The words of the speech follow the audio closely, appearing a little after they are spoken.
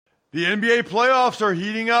The NBA playoffs are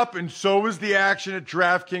heating up, and so is the action at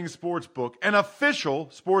DraftKings Sportsbook, an official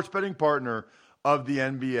sports betting partner of the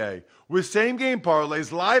NBA. With same-game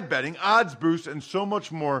parlays, live betting, odds boosts, and so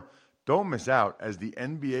much more, don't miss out as the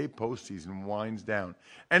NBA postseason winds down.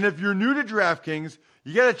 And if you're new to DraftKings,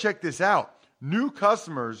 you got to check this out. New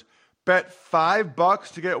customers bet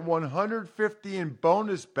 $5 to get $150 in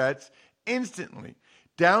bonus bets instantly.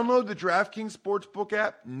 Download the DraftKings Sportsbook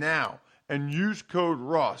app now and use code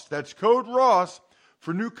ROSS. That's code ROSS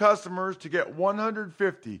for new customers to get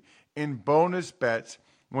 $150 in bonus bets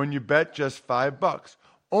when you bet just $5.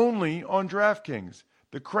 Only on DraftKings.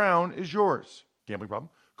 The crown is yours. Gambling problem?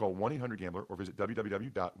 Call 1-800-GAMBLER or visit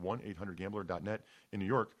www.1800gambler.net. In New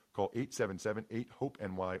York, call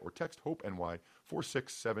 877-8-HOPE-NY or text HOPE-NY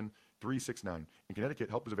 467-369. In Connecticut,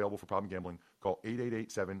 help is available for problem gambling. Call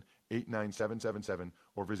 888-7-897-7777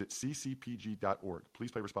 or visit ccpg.org. Please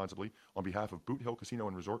play responsibly on behalf of Boot Hill Casino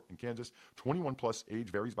and Resort in Kansas. 21 plus, age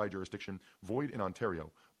varies by jurisdiction. Void in Ontario.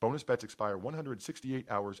 Bonus bets expire 168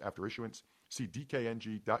 hours after issuance. See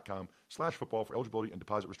dkng.com/football for eligibility and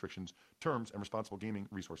deposit restrictions, terms, and responsible gaming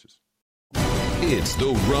resources. It's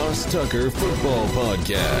the Ross Tucker Football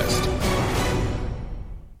Podcast.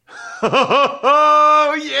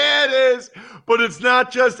 Oh, yeah, it is. But it's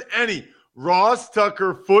not just any Ross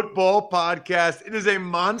Tucker Football Podcast. It is a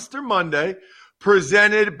Monster Monday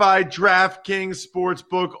presented by DraftKings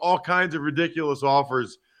Sportsbook. All kinds of ridiculous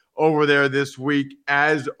offers over there this week,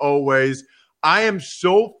 as always. I am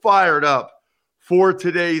so fired up for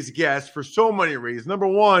today's guest for so many reasons. Number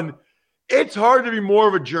one, it's hard to be more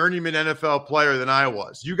of a journeyman NFL player than I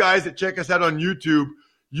was. You guys that check us out on YouTube,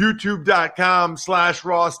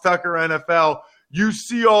 youtube.com/Ross Tucker NFL, you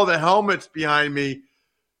see all the helmets behind me.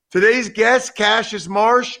 Today's guest, Cassius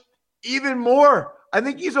Marsh, even more. I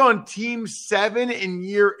think he's on Team 7 in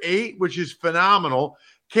year 8, which is phenomenal.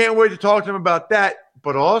 Can't wait to talk to him about that.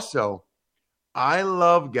 But also, I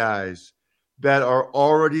love guys that are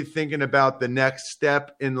already thinking about the next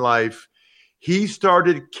step in life. He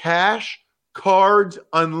started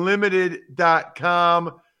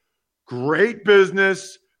CashCardsUnlimited.com. Great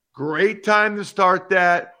business. Great time to start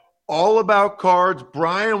that. All about cards.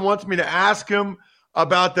 Brian wants me to ask him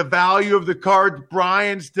about the value of the cards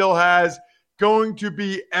Brian still has. Going to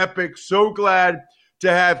be epic. So glad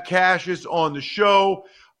to have Cassius on the show.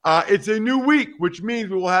 It's a new week, which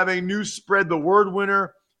means we will have a new Spread the Word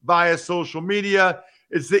winner via social media.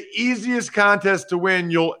 It's the easiest contest to win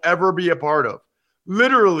you'll ever be a part of.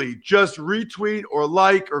 Literally, just retweet or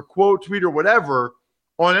like or quote tweet or whatever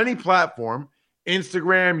on any platform,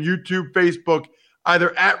 Instagram, YouTube, Facebook,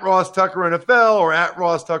 either at Ross Tucker NFL or at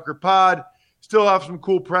Ross Tucker Pod. Still have some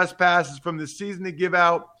cool press passes from this season to give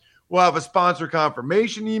out. We'll have a sponsor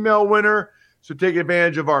confirmation email winner. So take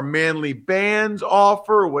advantage of our Manly Bands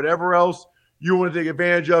offer or whatever else you want to take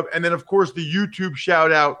advantage of. And then, of course, the YouTube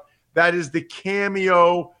shout-out. That is the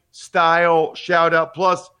Cameo-style shout-out.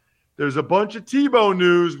 Plus, there's a bunch of Tebow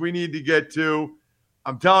news we need to get to.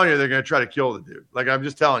 I'm telling you, they're going to try to kill the dude. Like, I'm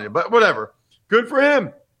just telling you. But whatever. Good for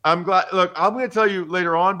him. I'm glad. Look, I'm going to tell you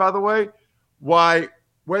later on, by the way, why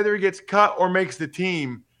whether he gets cut or makes the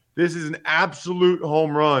team, this is an absolute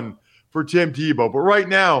home run for Tim Tebow. But right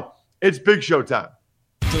now, it's Big Show time.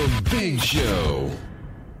 The Big Show.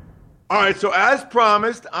 All right, so as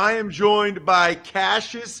promised, I am joined by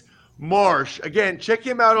Cassius Marsh. Again, check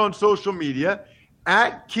him out on social media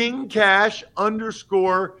at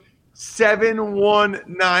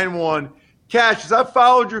KingCash_7191. Cassius, I've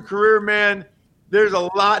followed your career, man. There's a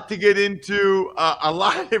lot to get into, a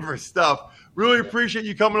lot of different stuff. Really appreciate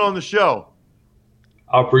you coming on the show.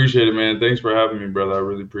 I appreciate it, man. Thanks for having me, brother. I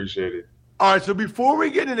really appreciate it. All right, so before we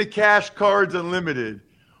get into Cash Cards Unlimited,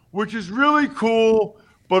 which is really cool,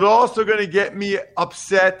 but also going to get me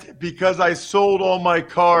upset because I sold all my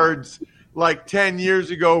cards like 10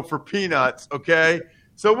 years ago for peanuts, okay?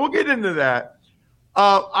 So we'll get into that.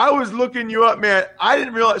 I was looking you up, man. I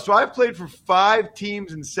didn't realize. So I've played for 5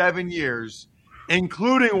 teams in 7 years,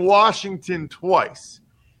 including Washington twice.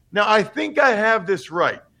 Now, I think I have this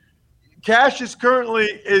right. Cassius currently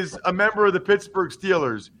is a member of the Pittsburgh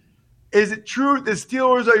Steelers. Is it true the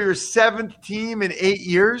Steelers are your 7th team in 8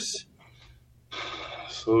 years?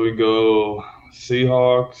 So we go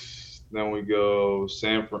Seahawks, then we go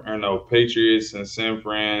Patriots and San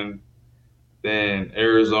Fran, then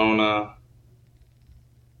Arizona,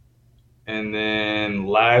 and then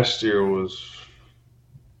last year was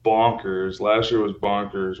bonkers.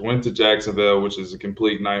 Went to Jacksonville, which is a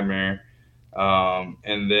complete nightmare,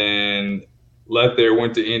 and then left there,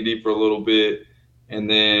 went to Indy for a little bit, And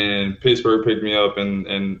then Pittsburgh picked me up and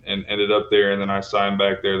ended up there, and then I signed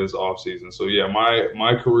back there this offseason. So, yeah,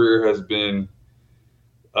 my career has been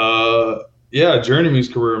journeyman's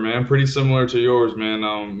career, man. Pretty similar to yours, man.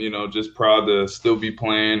 Just proud to still be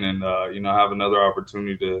playing and, have another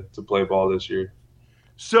opportunity to play ball this year.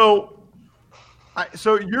 So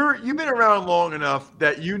you've been around long enough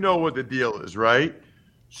that you know what the deal is, right?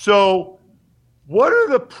 So what are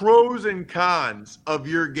the pros and cons of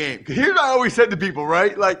your game? Because here's what I always said to people,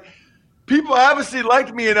 right? Like, people obviously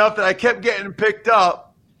liked me enough that I kept getting picked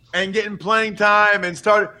up and getting playing time and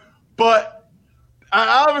started, but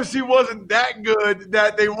I obviously wasn't that good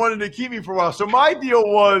that they wanted to keep me for a while. So my deal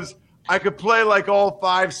was I could play like all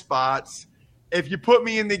 5 spots. If you put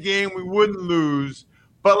me in the game, we wouldn't lose.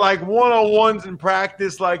 But like one-on-ones in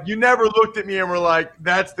practice, like you never looked at me and were like,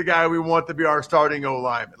 that's the guy we want to be our starting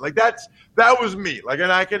O-lineman. Like that was me. Like,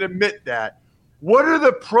 and I can admit that. What are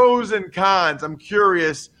the pros and cons, I'm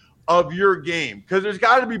curious, of your game? Because there's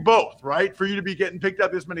got to be both, right, for you to be getting picked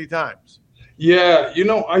up this many times. Yeah,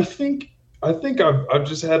 I think I've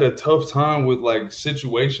just had a tough time with like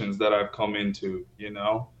situations that I've come into,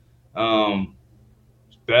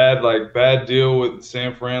 bad deal with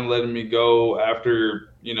San Fran letting me go after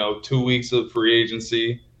 2 weeks of free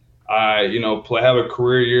agency. I have a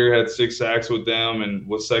career year, had 6 sacks with them, and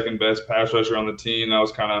was second best pass rusher on the team. That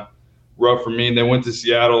was kind of rough for me. And they went to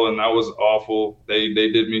Seattle, and that was awful. They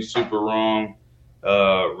did me super wrong.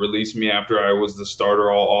 Released me after I was the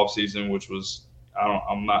starter all offseason, which was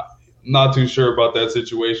I'm not too sure about that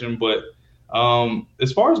situation. But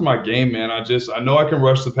as far as my game, man, I know I can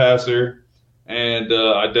rush the passer. And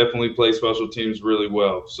I definitely play special teams really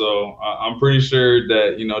well. So I'm pretty sure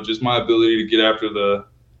that, just my ability to get after the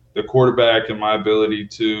quarterback and my ability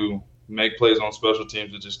to make plays on special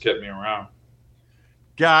teams that just kept me around.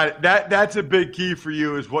 Got it. That's a big key for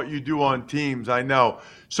you is what you do on teams, I know.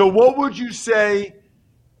 So what would you say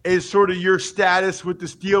is sort of your status with the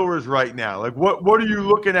Steelers right now? Like what are you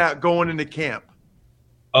looking at going into camp?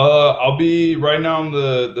 I'll be right now. I'm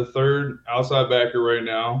the third outside backer right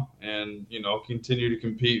now, and continue to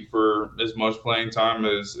compete for as much playing time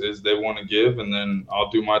as they want to give, and then I'll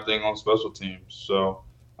do my thing on special teams. So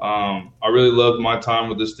I really loved my time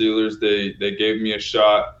with the Steelers. They gave me a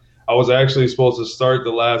shot. I was actually supposed to start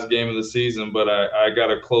the last game of the season, but I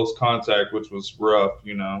got a close contact, which was rough.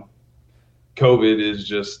 COVID is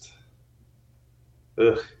just.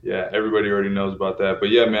 Yeah, everybody already knows about that. But,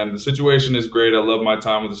 yeah, man, the situation is great. I love my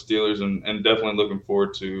time with the Steelers and definitely looking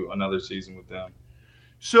forward to another season with them.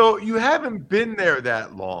 So you haven't been there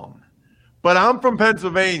that long, but I'm from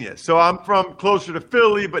Pennsylvania. So I'm from closer to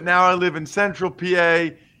Philly, but now I live in central PA.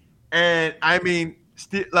 And, I mean,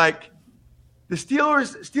 like the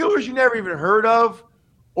Steelers you never even heard of,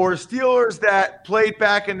 or Steelers that played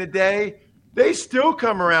back in the day, they still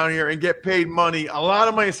come around here and get paid money, a lot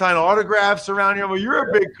of money, sign autographs around here. Well, you're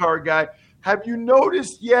a big card guy. Have you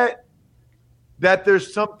noticed yet that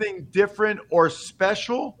there's something different or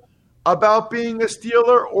special about being a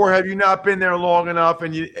Steeler, or have you not been there long enough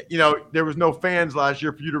and there was no fans last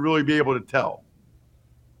year for you to really be able to tell?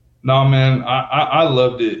 No, man, I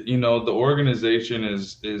loved it. The organization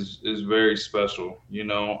is very special.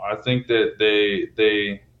 I think that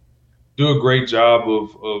they do a great job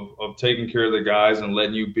of taking care of the guys and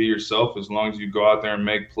letting you be yourself as long as you go out there and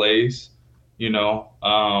make plays.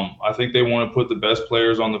 I think they want to put the best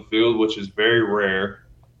players on the field, which is very rare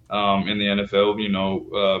in the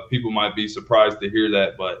NFL. People might be surprised to hear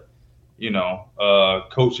that, but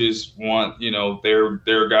coaches want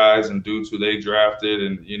their guys and dudes who they drafted,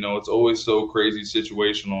 and it's always so crazy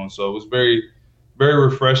situational. And so it was very, very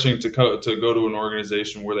refreshing to go to an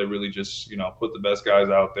organization where they really just put the best guys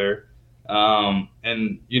out there.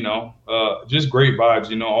 Just great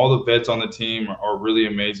vibes. All the vets on the team are really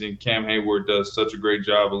amazing. Cam Hayward does such a great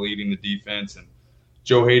job of leading the defense, and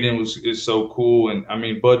Joe Hayden is so cool. And I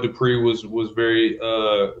mean, Bud Dupree was very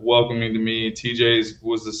welcoming to me. TJ's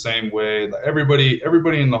was the same way. Everybody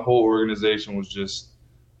in the whole organization was just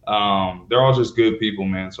they're all just good people,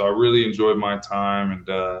 man. So I really enjoyed my time, and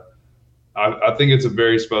I think it's a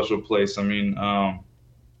very special place. I mean,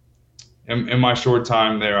 in my short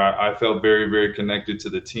time there, I felt very, very connected to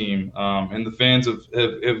the team. And the fans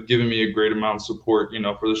have given me a great amount of support,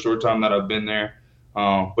 for the short time that I've been there.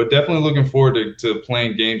 But definitely looking forward to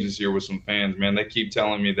playing games this year with some fans, man. They keep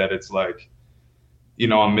telling me that it's like,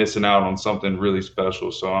 I'm missing out on something really special.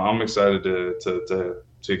 So I'm excited to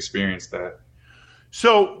experience that.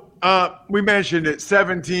 So we mentioned it,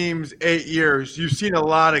 7 teams, 8 years. You've seen a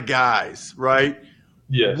lot of guys, right?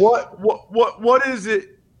 Yes. What is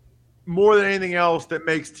it more than anything else that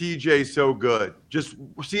makes TJ so good? Just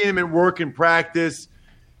seeing him in work and practice.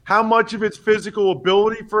 How much of it's physical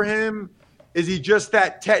ability for him? Is he just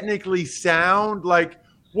that technically sound? Like,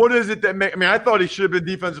 what is it that makes – I mean, I thought he should have been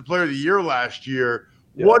Defensive Player of the Year last year.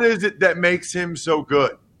 Yeah. What is it that makes him so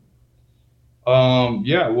good?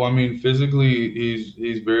 Yeah, well, I mean, physically,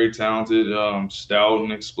 he's very talented, stout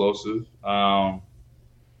and explosive.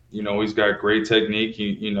 You know, he's got great technique.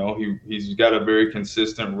 He's got a very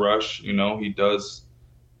consistent rush. You know, he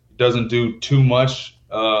doesn't do too much.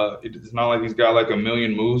 It's not like he's got like a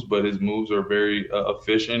million moves, but his moves are very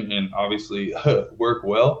efficient and obviously work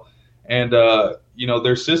well. And, you know,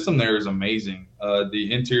 their system there is amazing.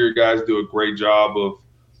 The interior guys do a great job of,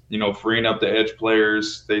 you know, freeing up the edge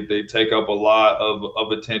players. They take up a lot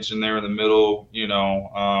of attention there in the middle. You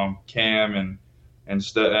know, Cam and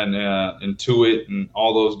Tuitt and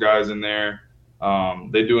all those guys in there.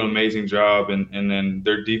 They do an amazing job, and then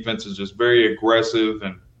their defense is just very aggressive,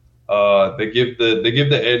 and they give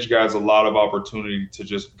the edge guys a lot of opportunity to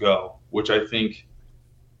just go, which I think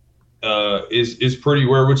is pretty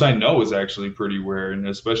rare, which I know is actually pretty rare, and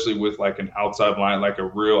especially with like an outside line, like a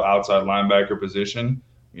real outside linebacker position.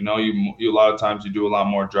 You know, you a lot of times you do a lot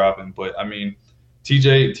more dropping, but I mean,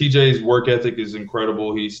 TJ's work ethic is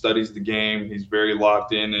incredible. He studies the game. He's very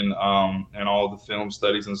locked in and all the film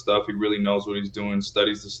studies and stuff. He really knows what he's doing.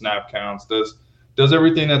 Studies the snap counts. Does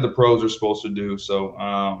everything that the pros are supposed to do.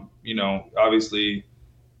 So you know, obviously,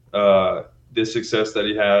 the success that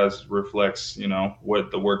he has reflects, you know, what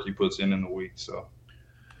the work he puts in the week. So,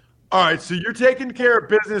 all right. So you're taking care of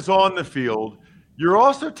business on the field. You're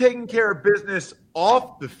also taking care of business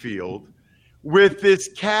off the field with this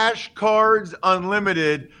Cash Cards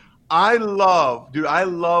Unlimited. I love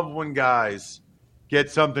when guys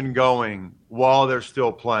get something going while they're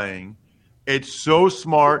still playing. It's so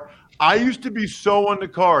smart. I used to be so into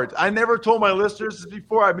cards. I never told my listeners this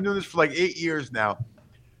before. I've been doing this for like 8 years now.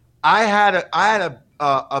 I had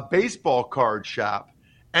a baseball card shop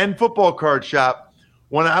and football card shop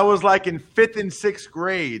when I was like in 5th and 6th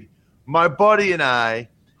grade. My buddy and I,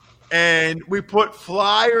 and we put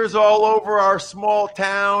flyers all over our small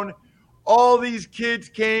town. All these kids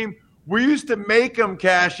came. We used to make them,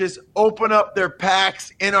 Cassius, open up their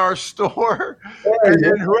packs in our store. And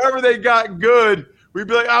then whoever they got good, we'd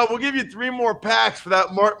be like, oh, we'll give you 3 more packs for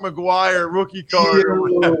that Mark McGwire rookie card or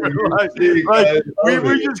whatever.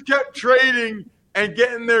 We just kept trading and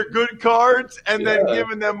getting their good cards and then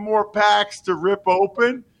giving them more packs to rip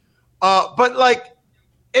open. But, like,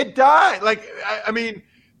 it died. Like, I mean,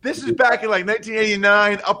 this is back in, like,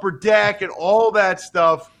 1989, Upper Deck and all that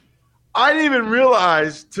stuff. I didn't even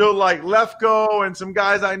realize till, like, Lefko and some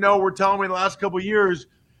guys I know were telling me the last couple of years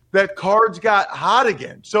that cards got hot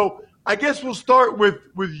again. So I guess we'll start with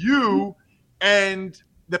you and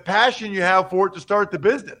the passion you have for it to start the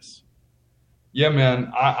business. Yeah,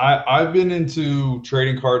 man. I've been into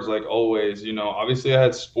trading cards like always. You know, obviously I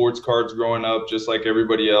had sports cards growing up just like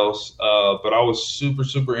everybody else. But I was super,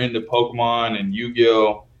 super into Pokemon and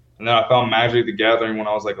Yu-Gi-Oh! And then I found Magic the Gathering when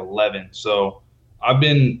I was like 11. So I've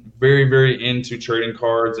been very, very into trading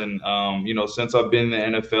cards. And, you know, since I've been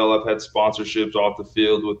in the NFL, I've had sponsorships off the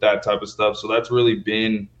field with that type of stuff. So that's really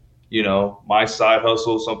been, you know, my side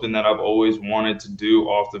hustle, something that I've always wanted to do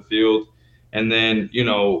off the field. And then, you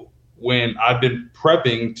know, when I've been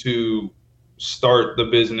prepping to start the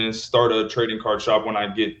business, start a trading card shop when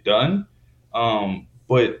I get done,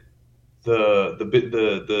 but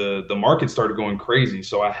the market started going crazy,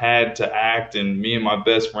 so I had to act. And me and my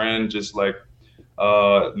best friend just like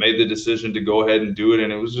made the decision to go ahead and do it,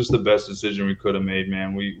 and it was just the best decision we could have made,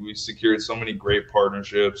 man. We secured so many great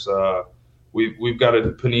partnerships. We've got a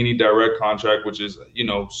Panini Direct contract, which is, you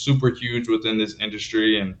know, super huge within this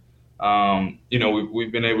industry, and you know,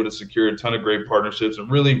 we've been able to secure a ton of great partnerships and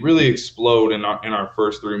really explode in our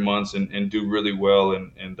first 3 months and do really well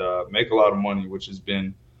and make a lot of money, which has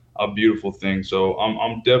been a beautiful thing. So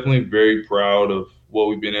I'm definitely very proud of what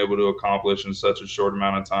we've been able to accomplish in such a short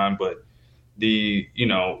amount of time. But you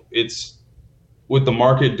know, it's with the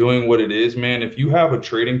market doing what it is, man. If you have a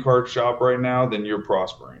trading card shop right now, then you're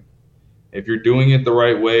prospering. If you're doing it the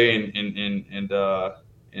right way and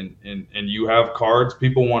you have cards,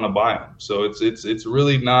 people want to buy them. So it's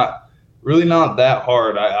really not that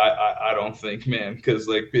hard. I don't think, man, because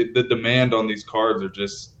like the demand on these cards are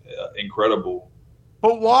just incredible.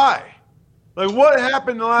 But why? Like, what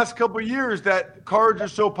happened in the last couple of years that cards are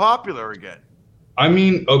so popular again? I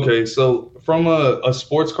mean, okay, so from a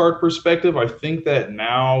sports card perspective, I think that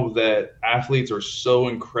now that athletes are so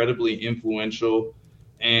incredibly influential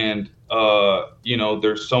and you know,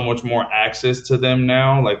 there's so much more access to them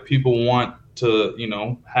now. Like, people want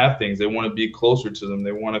to, have things. They want to be closer to them.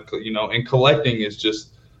 They want to, and collecting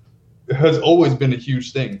has always been a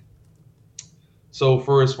huge thing. So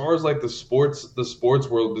for as far as like the sports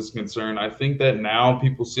world is concerned, I think that now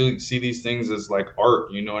people see these things as like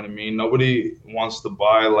art. You know what I mean? Nobody wants to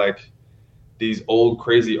buy like these old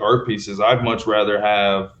crazy art pieces. I'd much rather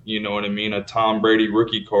have, a Tom Brady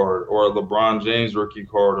rookie card or a LeBron James rookie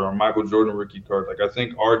card or a Michael Jordan rookie card. Like, I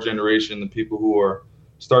think our generation, the people who are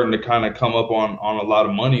starting to kind of come up on a lot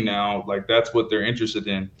of money now, like that's what they're interested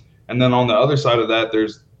in. And then on the other side of that,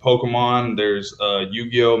 there's Pokemon, there's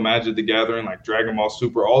Yu-Gi-Oh, Magic the Gathering, like Dragon Ball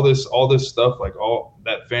Super, all this stuff, like all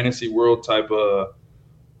that fantasy world type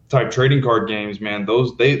trading card games, man.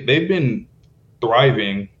 They've been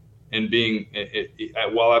thriving and being,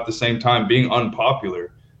 while at the same time being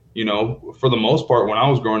unpopular. For the most part, when I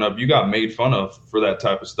was growing up, you got made fun of for that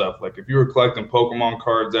type of stuff. Like if you were collecting Pokemon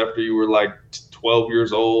cards after you were like 12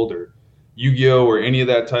 years old, or Yu-Gi-Oh or any of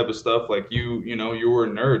that type of stuff, like you were a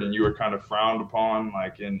nerd and you were kind of frowned upon,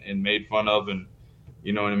 like and made fun of, and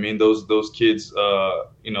you know what I mean? Those kids,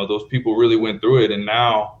 those people really went through it, and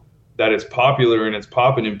now that it's popular and it's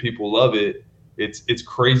popping and people love it, it's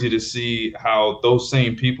crazy to see how those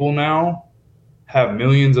same people now have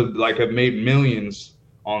made millions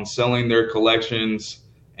on selling their collections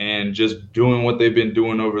and just doing what they've been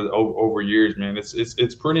doing over years, man.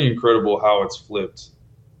 It's pretty incredible how it's flipped.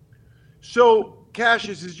 So,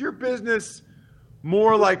 Cassius, is your business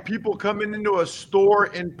more like people coming into a store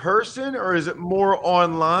in person, or is it more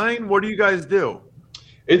online? What do you guys do?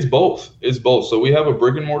 It's both. So we have a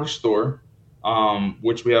brick and mortar store,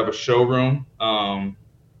 which we have a showroom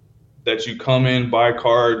that you come in, buy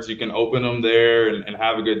cards, you can open them there and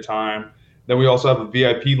have a good time. Then we also have a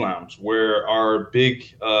VIP lounge where our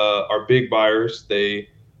big buyers, they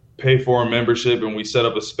pay for a membership, and we set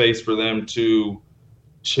up a space for them to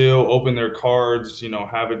chill, open their cards,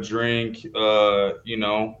 have a drink,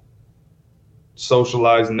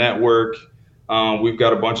 socialize, network. We've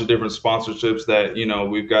got a bunch of different sponsorships that,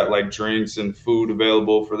 we've got like drinks and food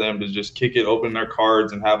available for them to just kick it, open their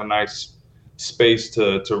cards, and have a nice space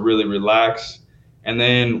to really relax. And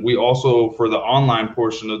then we also, for the online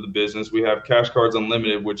portion of the business, we have Cash Cards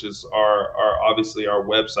Unlimited, which is our obviously our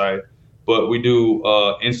website, but we do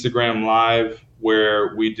Instagram Live,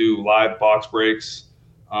 where we do live box breaks.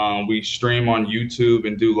 We stream on YouTube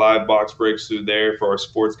and do live box breaks through there for our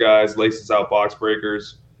sports guys. Laces Out Box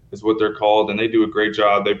Breakers is what they're called, and they do a great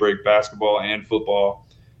job. They break basketball and football.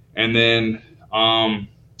 And then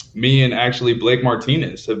me and actually Blake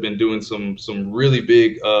Martinez have been doing some really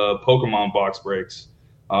big Pokemon box breaks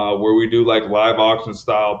where we do like live auction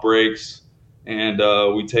style breaks, and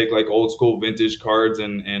we take like old school vintage cards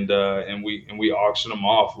and we auction them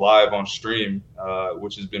off live on stream,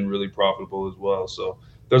 which has been really profitable as well. So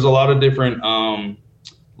there's a lot of different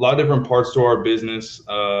parts to our business,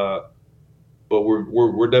 but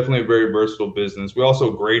we're definitely a very versatile business. We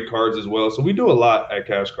also grade cards as well, so we do a lot at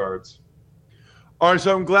Cash Cards. All right,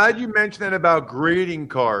 so I'm glad you mentioned that about grading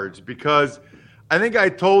cards, because I think I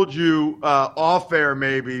told you off air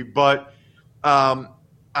maybe, but I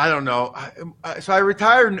don't know. So I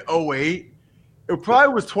retired in 2008. It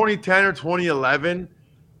probably was 2010 or 2011.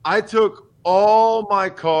 I took all my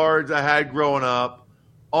cards I had growing up,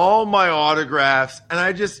 all my autographs, and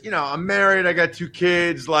I just, I'm married. I got 2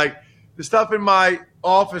 kids. Like the stuff in my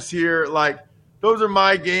office here, like, those are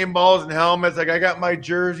my game balls and helmets. Like I got my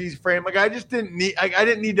jerseys framed. Like I just didn't need. I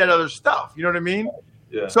didn't need that other stuff. You know what I mean?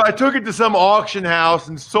 Yeah. So I took it to some auction house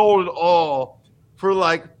and sold it all for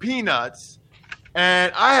like peanuts.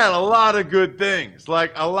 And I had a lot of good things.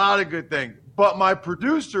 But my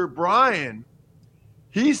producer Brian,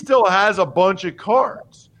 he still has a bunch of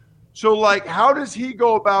cards. So like, how does he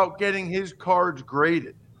go about getting his cards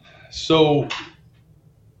graded? So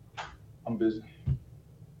I'm busy.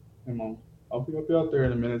 Hey, Mom. I'll be out there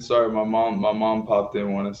in a minute. Sorry, my mom popped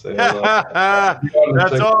in. Want to say hello.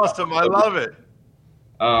 That's awesome. I love it.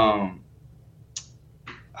 How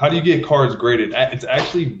do you get cards graded? It's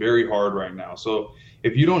actually very hard right now. So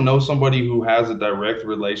if you don't know somebody who has a direct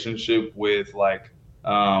relationship with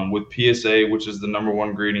with PSA, which is the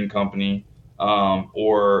 #1 grading company,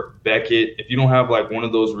 or Beckett, if you don't have like one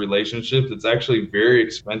of those relationships, it's actually very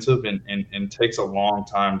expensive and takes a long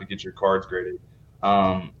time to get your cards graded.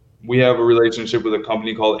 We have a relationship with a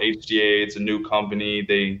company called HGA. It's a new company.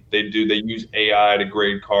 They use AI to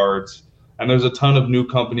grade cards, and there's a ton of new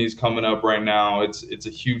companies coming up right now. It's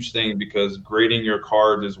a huge thing because grading your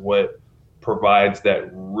card is what provides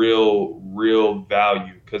that real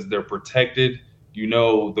value, because they're protected.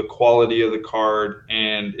 The quality of the card,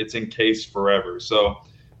 and it's encased forever. So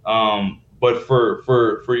But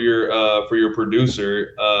for your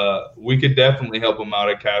producer, we could definitely help them out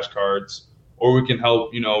at Cash Cards, or we can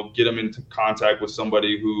help get them into contact with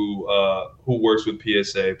somebody who works with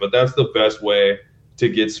PSA. But that's the best way to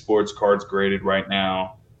get sports cards graded right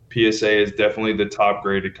now. PSA is definitely the top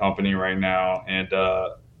graded company right now, and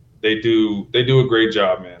they do a great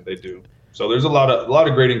job, man. They do. So there's a lot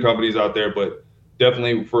of grading companies out there, but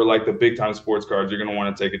definitely for like the big time sports cards, you're going to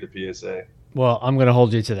want to take it to PSA. Well, I'm going to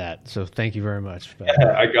hold you to that. So thank you very much.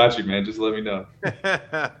 Yeah, I got you, man. Just let me know.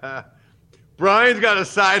 Brian's got a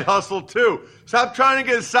side hustle too. Stop trying to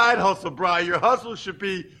get a side hustle, Brian. Your hustle should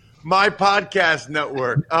be my podcast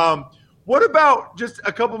network. What about just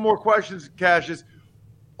a couple more questions, Cassius?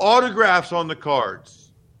 Autographs on the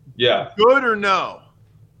cards. Yeah. Good or no?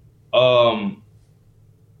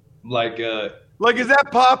 Like is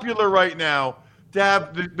that popular right now to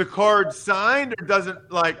have the card signed, or doesn't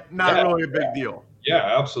not really a big deal?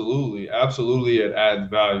 Yeah, absolutely. Absolutely, it adds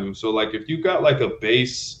value. So like if you got like a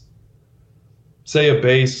base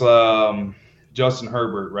Justin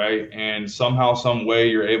Herbert, right? And somehow, some way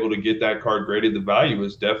you're able to get that card graded, the value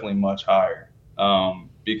is definitely much higher.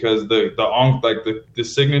 Because the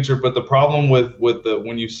signature, but the problem with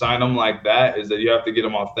when you sign them like that is that you have to get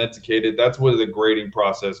them authenticated. That's where the grading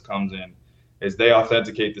process comes in, is they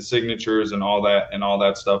authenticate the signatures and all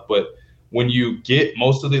that stuff. But when you get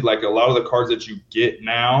most of a lot of the cards that you get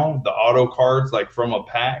now, the auto cards like from a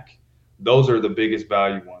pack, those are the biggest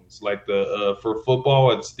value ones. Like for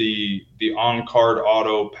football, it's the on card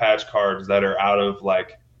auto patch cards that are out of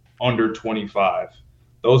like under 25.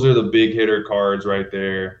 Those are the big hitter cards right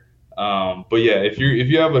there. But yeah, if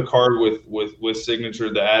you have a card with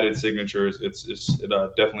signature, the added signatures, it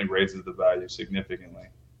definitely raises the value significantly.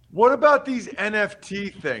 What about these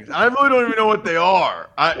NFT things? I really don't even know what they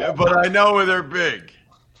are, but I know they're big.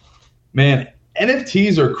 Man,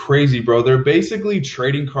 NFTs are crazy, bro. They're basically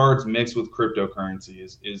trading cards mixed with cryptocurrency.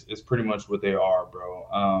 Is pretty much what they are,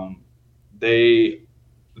 bro. They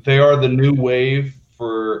are the new wave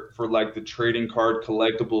for like the trading card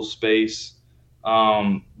collectible space.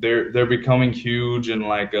 They're becoming huge in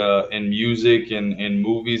in music and in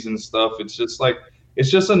movies and stuff. It's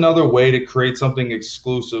just another way to create something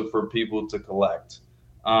exclusive for people to collect.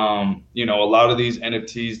 A lot of these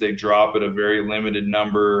NFTs, they drop at a very limited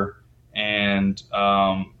number, and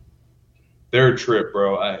they're a trip,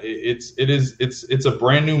 bro. It's a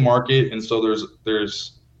brand new market, and so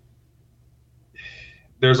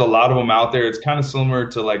there's a lot of them out there. It's kind of similar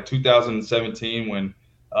to like 2017 when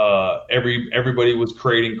everybody was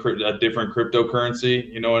creating a different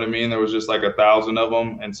cryptocurrency. You know what I mean? There was just like 1,000 of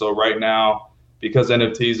them, and so right now, because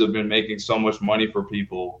NFTs have been making so much money for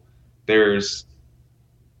people, there's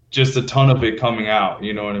just a ton of it coming out.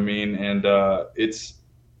 You know what I mean? And it's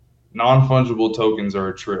non-fungible tokens are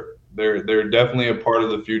a trip. They're definitely a part of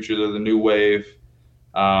the future. They're the new wave.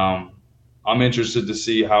 I'm interested to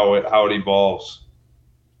see how it evolves.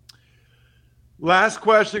 Last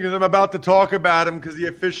question, because I'm about to talk about him because he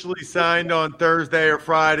officially signed on Thursday or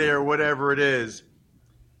Friday or whatever it is.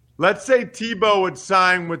 Let's say Tebow would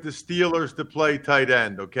sign with the Steelers to play tight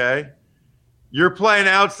end, okay? You're playing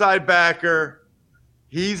outside backer.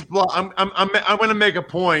 I'm going to make a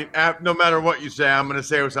point. No matter what you say, I'm going to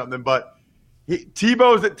say something. But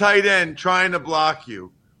Tebow's at tight end trying to block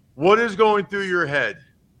you. What is going through your head?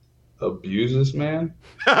 Abuse this man?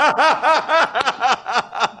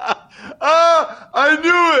 I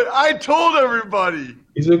knew it. I told everybody.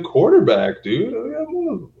 He's a quarterback, dude.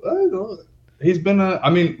 He's been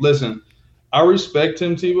listen, I respect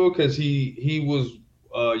Tim Tebow because he was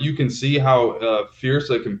you can see how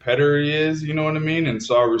fierce a competitor he is, you know what I mean? And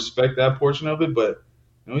so I respect that portion of it, but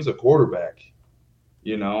he's a quarterback,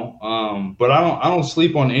 but I don't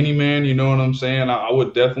sleep on any man, you know what I'm saying? I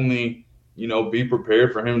would definitely, be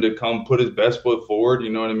prepared for him to come put his best foot forward, you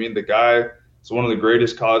know what I mean? The guy is one of the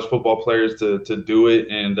greatest college football players to do it,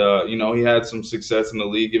 and he had some success in the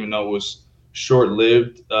league even though it was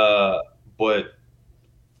short-lived. But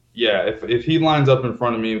yeah, if he lines up in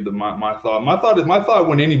front of me, my thought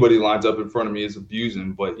when anybody lines up in front of me is abuse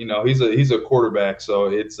him. But he's a quarterback, so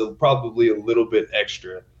it's probably a little bit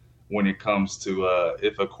extra when it comes to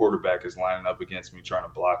if a quarterback is lining up against me trying to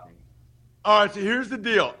block me. All right, so here's the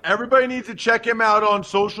deal. Everybody needs to check him out on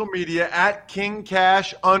social media at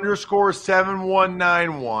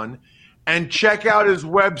KingCash_7191 and check out his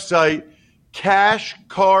website,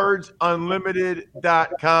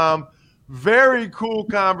 cashcardsunlimited.com. Very cool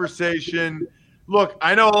conversation. Look,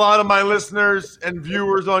 I know a lot of my listeners and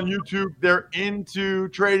viewers on YouTube, they're into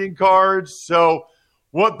trading cards. So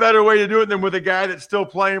what better way to do it than with a guy that's still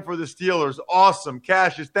playing for the Steelers? Awesome.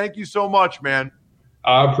 Cassius, thank you so much, man.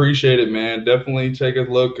 I appreciate it, man. Definitely take a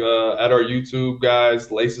look at our YouTube guys,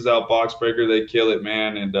 Laces Out Boxbreaker. They kill it,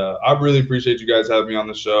 man. And I really appreciate you guys having me on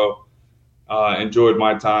the show. Enjoyed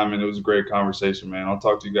my time, and it was a great conversation, man. I'll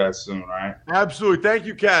talk to you guys soon, all right? Absolutely. Thank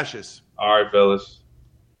you, Cassius. All right, fellas.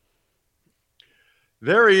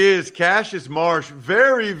 There he is, Cassius Marsh.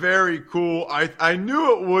 Very, very cool. I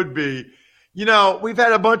knew it would be. You know, we've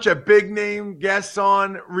had a bunch of big-name guests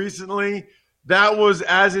on recently. That was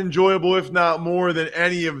as enjoyable, if not more, than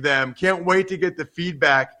any of them. Can't wait to get the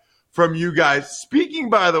feedback from you guys. Speaking,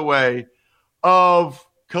 by the way, of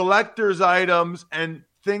collector's items and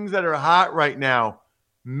things that are hot right now,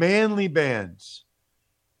 Manly Bands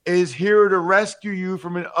is here to rescue you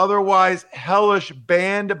from an otherwise hellish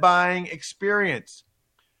band buying experience.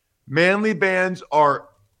 Manly Bands are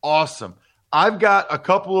awesome. I've got a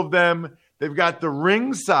couple of them. They've got the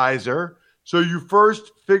ring sizer. So you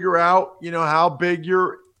first figure out, how big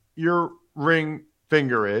your ring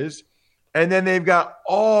finger is. And then they've got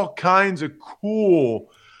all kinds of cool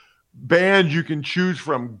bands you can choose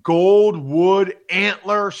from. Gold, wood,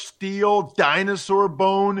 antler, steel, dinosaur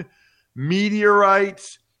bone,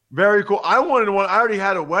 meteorites. Very cool. I wanted one. I already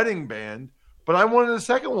had a wedding band, but I wanted a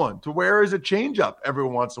second one to wear as a change up every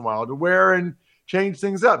once in a while, to wear and change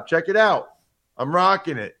things up. Check it out. I'm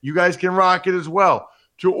rocking it. You guys can rock it as well.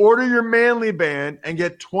 To order your Manly Band and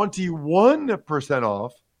get 21%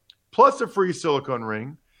 off, plus a free silicone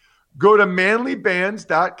ring, go to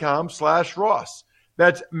manlybands.com/Ross.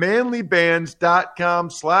 That's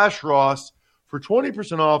manlybands.com/Ross for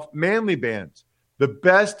 20% off Manly Bands. The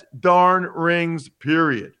best darn rings,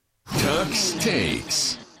 period. Tux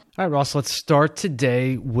Takes. All right, Ross, let's start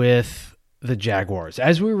today with the Jaguars.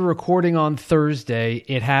 As we were recording on Thursday,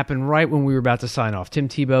 it happened right when we were about to sign off. Tim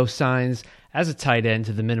Tebow signs as a tight end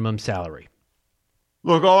to the minimum salary.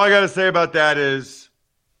 Look, all I got to say about that is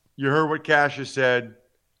you heard what Cassius said.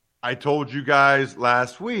 I told you guys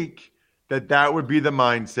last week that would be the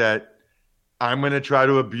mindset. I'm going to try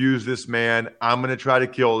to abuse this man. I'm going to try to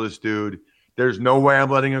kill this dude. There's no way I'm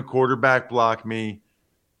letting a quarterback block me.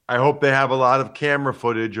 I hope they have a lot of camera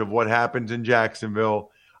footage of what happens in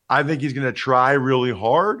Jacksonville. I think he's going to try really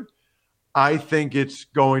hard. I think it's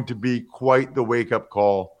going to be quite the wake-up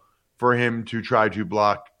call for him to try to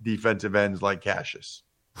block defensive ends like Cassius.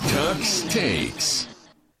 Tux Takes.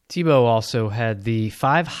 Tebow also had the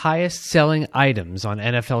 5 highest selling items on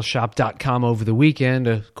NFLshop.com over the weekend,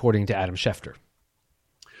 according to Adam Schefter.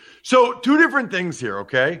 So 2 different things here,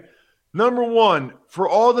 okay? Number one, for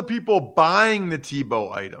all the people buying the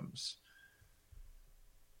Tebow items,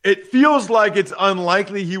 it feels like it's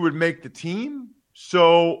unlikely he would make the team.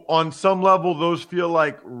 So on some level, those feel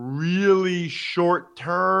like really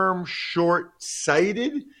short-term,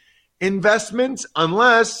 short-sighted investments,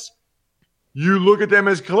 unless you look at them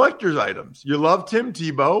as collector's items. You love Tim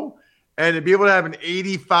Tebow, and to be able to have an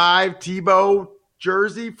 85 Tebow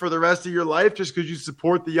jersey for the rest of your life just because you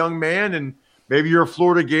support the young man and maybe you're a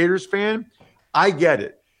Florida Gators fan, I get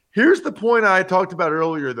it. Here's the point I talked about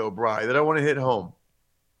earlier, though, Bri, that I want to hit home.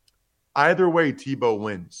 Either way, Tebow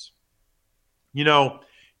wins.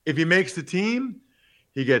 If he makes the team,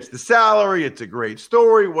 he gets the salary. It's a great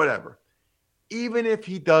story, whatever. Even if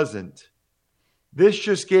he doesn't, this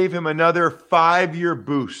just gave him another 5-year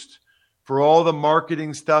boost for all the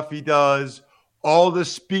marketing stuff he does, all the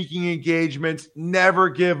speaking engagements, never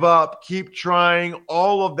give up, keep trying,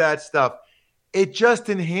 all of that stuff. It just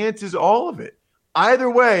enhances all of it. Either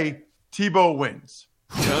way, Tebow wins.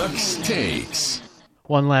 Tux Takes.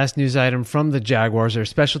 One last news item from the Jaguars. Their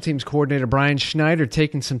special teams coordinator, Brian Schneider,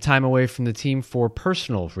 taking some time away from the team for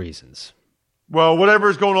personal reasons. Well,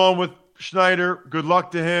 whatever's going on with Schneider, good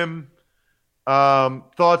luck to him.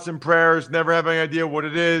 Thoughts and prayers, never have any idea what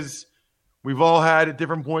it is. We've all had at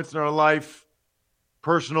different points in our life,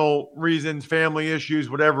 personal reasons, family issues,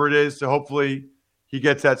 whatever it is. So hopefully he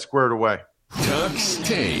gets that squared away. Tux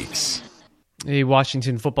Takes. The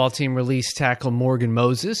Washington football team released tackle Morgan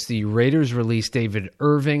Moses. The Raiders released David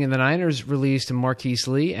Irving, and the Niners released Marquise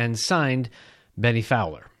Lee and signed Benny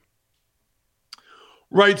Fowler.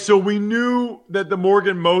 Right, so we knew that the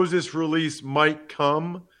Morgan Moses release might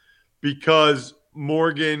come because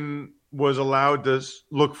Morgan was allowed to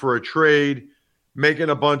look for a trade,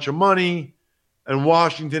 making a bunch of money, and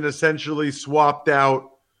Washington essentially swapped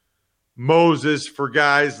out Moses for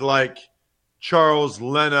guys like Charles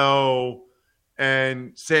Leno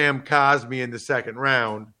and Sam Cosmi in the second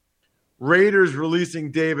round. Raiders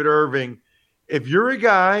releasing David Irving. If you're a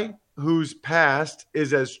guy whose past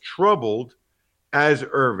is as troubled as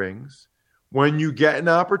Irving's, when you get an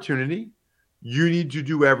opportunity, you need to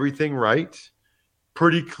do everything right.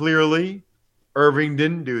 Pretty clearly, Irving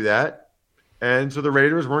didn't do that. And so the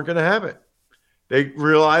Raiders weren't going to have it. They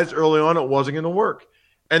realized early on it wasn't going to work.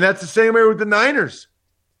 And that's the same way with the Niners,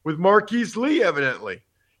 with Marquise Lee, evidently.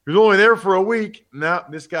 He was only there for a week. No,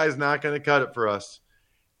 this guy's not going to cut it for us.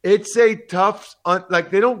 It's a tough,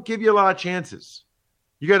 they don't give you a lot of chances.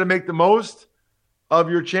 You got to make the most of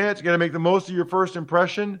your chance. You got to make the most of your first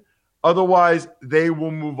impression. Otherwise, they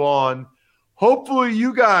will move on. Hopefully,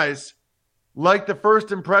 you guys like the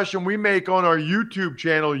first impression we make on our YouTube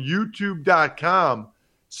channel,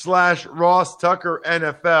 youtube.com/Ross Tucker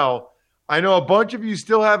NFL. I know a bunch of you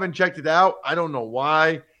still haven't checked it out. I don't know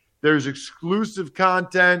why. There's exclusive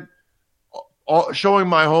content showing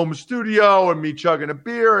my home studio and me chugging a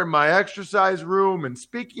beer in my exercise room and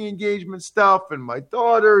speaking engagement stuff and my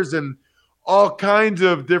daughters and all kinds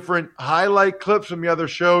of different highlight clips from the other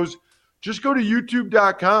shows. Just go to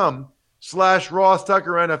youtube.com/Ross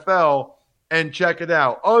Tucker NFL and check it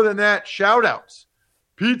out. Other than that, shout outs.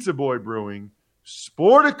 Pizza Boy Brewing,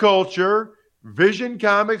 Sporticulture, Vision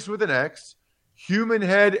Comics with an X,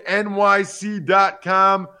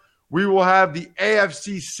 HumanHeadNYC.com. We will have the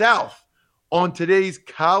AFC South on today's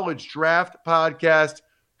College Draft podcast,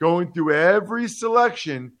 going through every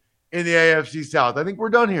selection in the AFC South. I think we're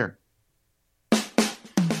done here.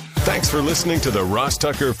 Thanks for listening to the Ross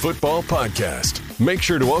Tucker Football Podcast. Make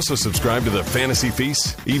sure to also subscribe to the Fantasy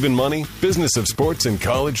Feast, Even Money, Business of Sports, and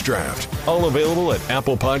College Draft. All available at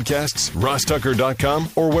Apple Podcasts, RossTucker.com,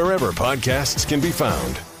 or wherever podcasts can be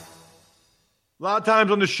found. A lot of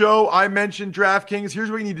times on the show, I mentioned DraftKings. Here's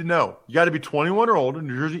what you need to know. You got to be 21 or older,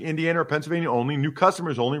 New Jersey, Indiana, or Pennsylvania only. New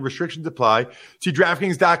customers only. Restrictions apply. See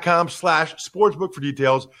DraftKings.com/sportsbook for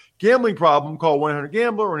details. Gambling problem, call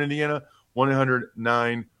 1-800-GAMBLER, or in Indiana,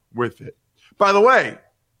 1-800-9-WITH-IT. By the way,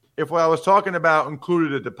 if what I was talking about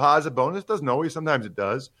included a deposit bonus, doesn't always, sometimes it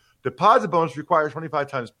does. Deposit bonus requires 25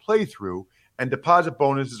 times playthrough, and deposit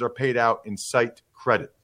bonuses are paid out in site credit.